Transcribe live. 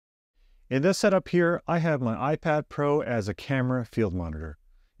In this setup here, I have my iPad Pro as a camera field monitor.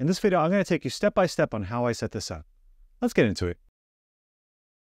 In this video, I'm going to take you step by step on how I set this up. Let's get into it.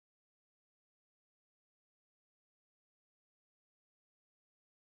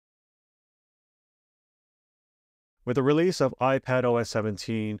 With the release of iPadOS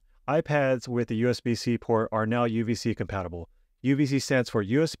 17, iPads with the USB-C port are now UVC compatible. UVC stands for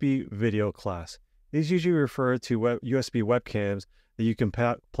USB Video Class. These usually refer to USB webcams that you can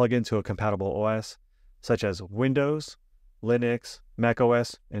plug into a compatible OS, such as Windows, Linux,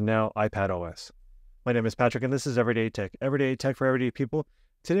 macOS, and now iPadOS. My name is Patrick, and this is Everyday Tech. Everyday Tech for everyday people.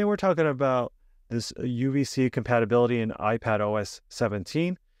 Today we're talking about this UVC compatibility in iPadOS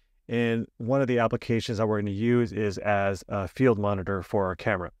 17. And one of the applications that we're going to use is as a field monitor for our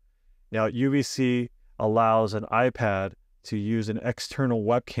camera. Now, UVC allows an iPad to use an external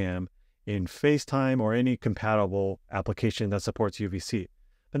webcam in FaceTime or any compatible application that supports UVC.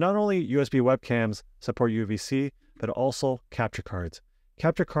 But not only USB webcams support UVC, but also capture cards.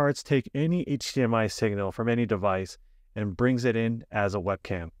 Capture cards take any HDMI signal from any device and brings it in as a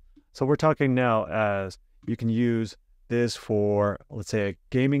webcam. So we're talking now as you can use this for, let's say, a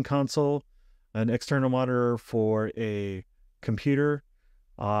gaming console, an external monitor for a computer,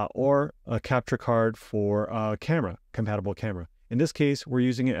 or a capture card for a camera, compatible camera. In this case, we're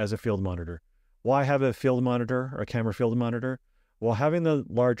using it as a field monitor. Why have a field monitor or a camera field monitor? Well, having the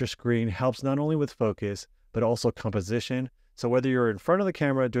larger screen helps not only with focus, but also composition. So whether you're in front of the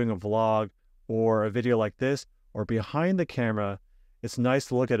camera doing a vlog or a video like this, or behind the camera, it's nice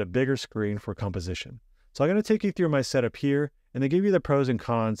to look at a bigger screen for composition. So I'm going to take you through my setup here and then give you the pros and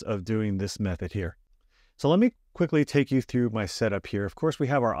cons of doing this method here. So let me quickly take you through my setup here. Of course, we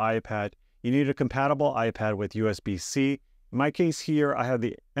have our iPad. You need a compatible iPad with USB-C. In my case here, I have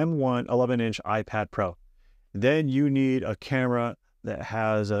the M1 11-inch iPad Pro. Then you need a camera that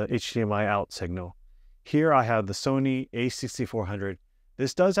has a HDMI out signal. Here I have the Sony a6400.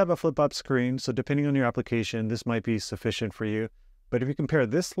 This does have a flip-up screen, so depending on your application, this might be sufficient for you. But if you compare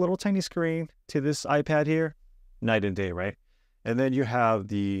this little tiny screen to this iPad here, night and day, right? And then you have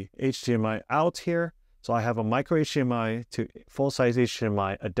the HDMI out here. So I have a micro HDMI to full-size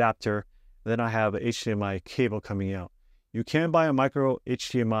HDMI adapter. Then I have a HDMI cable coming out. You can buy a micro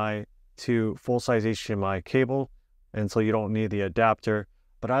HDMI to full-size HDMI cable, and so you don't need the adapter.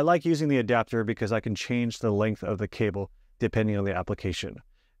 But I like using the adapter because I can change the length of the cable depending on the application.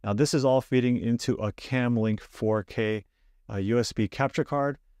 Now this is all feeding into a CamLink 4K USB capture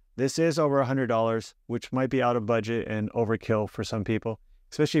card. This is over $100, which might be out of budget and overkill for some people,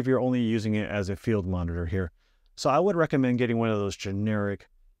 especially if you're only using it as a field monitor here. So I would recommend getting one of those generic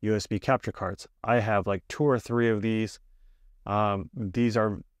USB capture cards. I have like 2 or 3 of these. These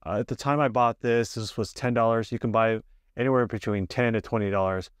are, at the time I bought this was $10. You can buy anywhere between $10 to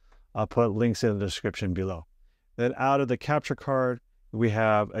 $20. I'll put links in the description below. Then out of the capture card, we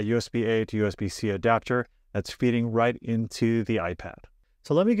have a USB-A to USB-C adapter that's feeding right into the iPad.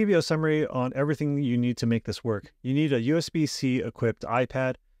 So let me give you a summary on everything you need to make this work. You need a USB-C equipped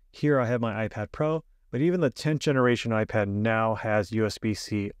iPad. Here I have my iPad Pro, but even the 10th generation iPad now has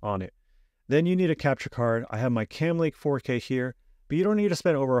USB-C on it. Then you need a capture card. I have my CamLink 4K here, but you don't need to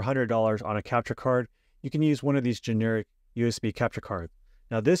spend over $100 on a capture card. You can use one of these generic USB capture cards.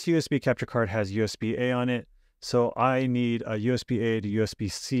 Now this USB capture card has USB-A on it, so I need a USB-A to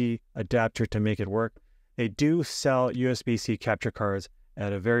USB-C adapter to make it work. They do sell USB-C capture cards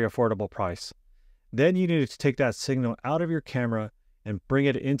at a very affordable price. Then you need to take that signal out of your camera and bring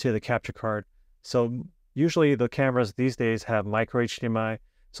it into the capture card. So usually the cameras these days have micro HDMI.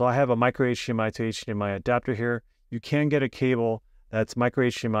 So I have a micro HDMI to HDMI adapter here. You can get a cable that's micro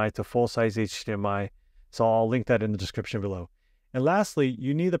HDMI to full-size HDMI. So I'll link that in the description below. And lastly,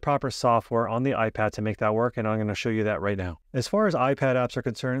 you need the proper software on the iPad to make that work, and I'm going to show you that right now. As far as iPad apps are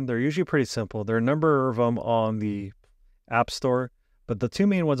concerned, they're usually pretty simple. There are a number of them on the App Store, but the 2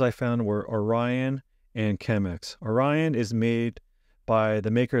 main ones I found were Orion and CamX. Orion is made by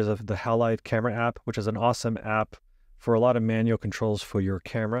the makers of the Halide camera app, which is an awesome app for a lot of manual controls for your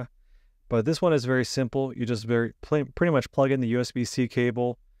camera. But this one is very simple. You just pretty much plug in the USB-C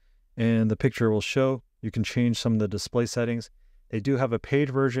cable, and the picture will show. You can change some of the display settings. They do have a paid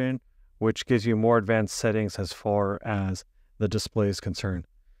version, which gives you more advanced settings as far as the display is concerned.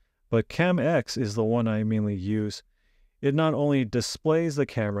 But CamX is the one I mainly use. It not only displays the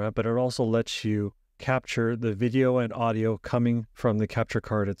camera, but it also lets you capture the video and audio coming from the capture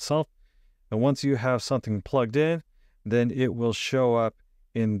card itself. And once you have something plugged in, then it will show up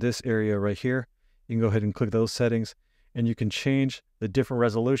in this area right here. You can go ahead and click those settings, and you can change the different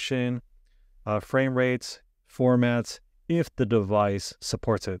resolution, frame rates, formats, if the device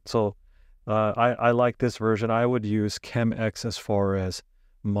supports it. So I like this version. I would use ChemX as far as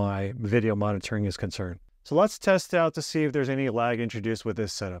my video monitoring is concerned. So let's test out to see if there's any lag introduced with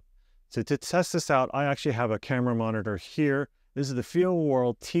this setup. So to test this out, I actually have a camera monitor here. This is the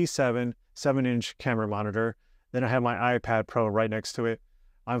FieldWorld T7 7-inch camera monitor. Then I have my iPad Pro right next to it.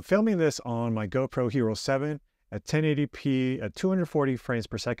 I'm filming this on my GoPro Hero 7 at 1080p at 240 frames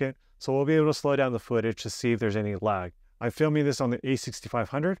per second. So we'll be able to slow down the footage to see if there's any lag. I'm filming this on the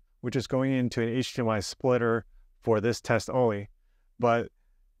A6500, which is going into an HDMI splitter for this test only. But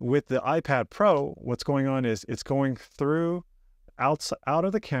with the iPad Pro, what's going on is it's going through out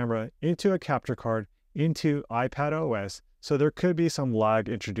of the camera into a capture card into iPadOS. So there could be some lag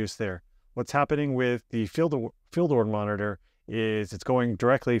introduced there. What's happening with the FieldWorld monitor is it's going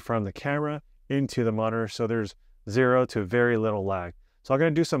directly from the camera into the monitor. So there's 0 to very little lag. So I'm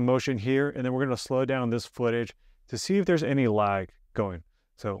going to do some motion here, and then we're going to slow down this footage to see if there's any lag going.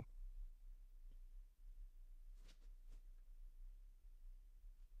 So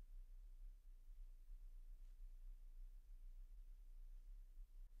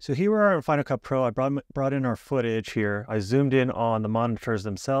here we are in Final Cut Pro. I brought in our footage here. I zoomed in on the monitors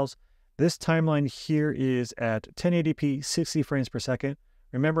themselves. This timeline here is at 1080p, 60 frames per second.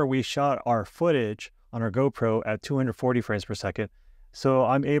 Remember, we shot our footage on our GoPro at 240 frames per second. So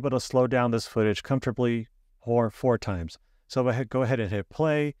I'm able to slow down this footage comfortably four times. So if I go ahead and hit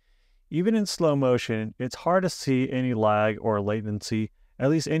play, even in slow motion, it's hard to see any lag or latency,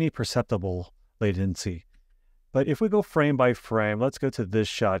 at least any perceptible latency. But if we go frame by frame, let's go to this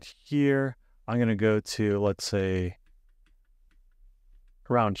shot here. I'm going to go to, let's say,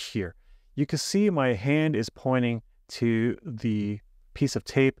 around here. You can see my hand is pointing to the piece of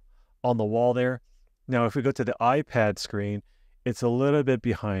tape on the wall there. Now, if we go to the iPad screen, it's a little bit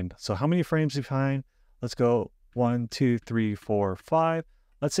behind. So how many frames behind? Let's go 1, 2, 3, 4, 5.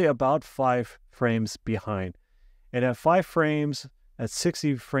 Let's say about 5 frames behind. And at 5 frames, at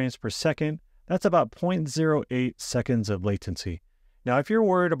 60 frames per second, that's about 0.08 seconds of latency. Now, if you're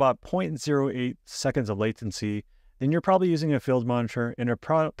worried about 0.08 seconds of latency, then you're probably using a field monitor and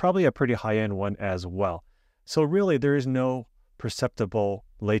probably a pretty high-end one as well. So really, there is no perceptible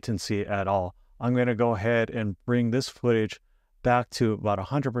latency at all. I'm going to go ahead and bring this footage back to about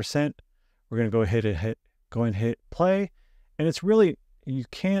 100%. We're going to go ahead and hit play. And it's really, you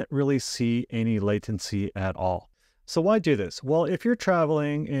can't really see any latency at all. So why do this? Well, if you're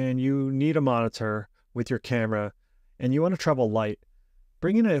traveling and you need a monitor with your camera and you want to travel light,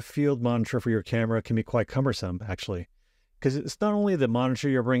 bringing a field monitor for your camera can be quite cumbersome, actually, because it's not only the monitor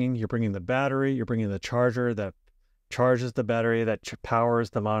you're bringing the battery, you're bringing the charger that charges the battery, that powers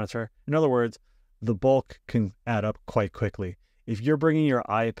the monitor. In other words, the bulk can add up quite quickly. If you're bringing your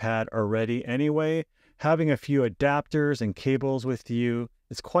iPad already anyway, having a few adapters and cables with you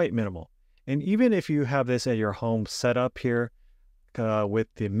is quite minimal. And even if you have this at your home setup here with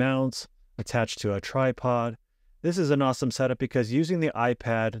the mounts attached to a tripod, this is an awesome setup because using the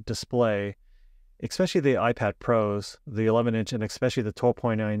iPad display, especially the iPad Pros, the 11-inch and especially the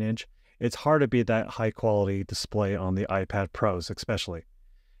 12.9-inch, it's hard to beat that high quality display on the iPad Pros especially.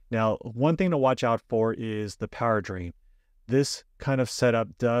 Now, one thing to watch out for is the power drain. This kind of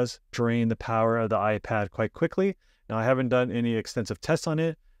setup does drain the power of the iPad quite quickly. Now, I haven't done any extensive tests on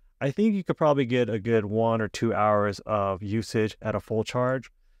it. I think you could probably get a good 1 or 2 hours of usage at a full charge.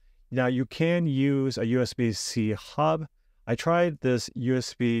 Now, you can use a USB-C hub. I tried this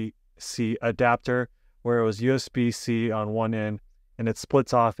USB-C adapter where it was USB-C on one end and it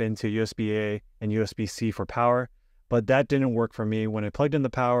splits off into USB-A and USB-C for power, but that didn't work for me. When I plugged in the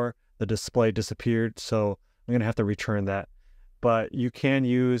power, the display disappeared, so I'm going to have to return that. But you can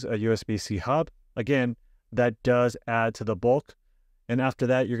use a USB-C hub. Again, that does add to the bulk. And after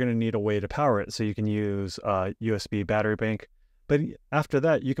that, you're going to need a way to power it. So you can use a USB battery bank. But after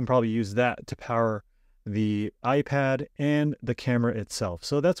that, you can probably use that to power the iPad and the camera itself.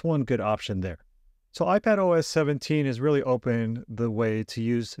 So that's one good option there. So iPadOS 17 has really opened the way to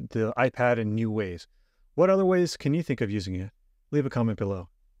use the iPad in new ways. What other ways can you think of using it? Leave a comment below.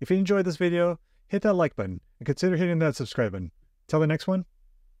 If you enjoyed this video, hit that like button and consider hitting that subscribe button. Till the next one,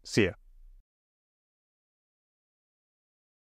 see ya.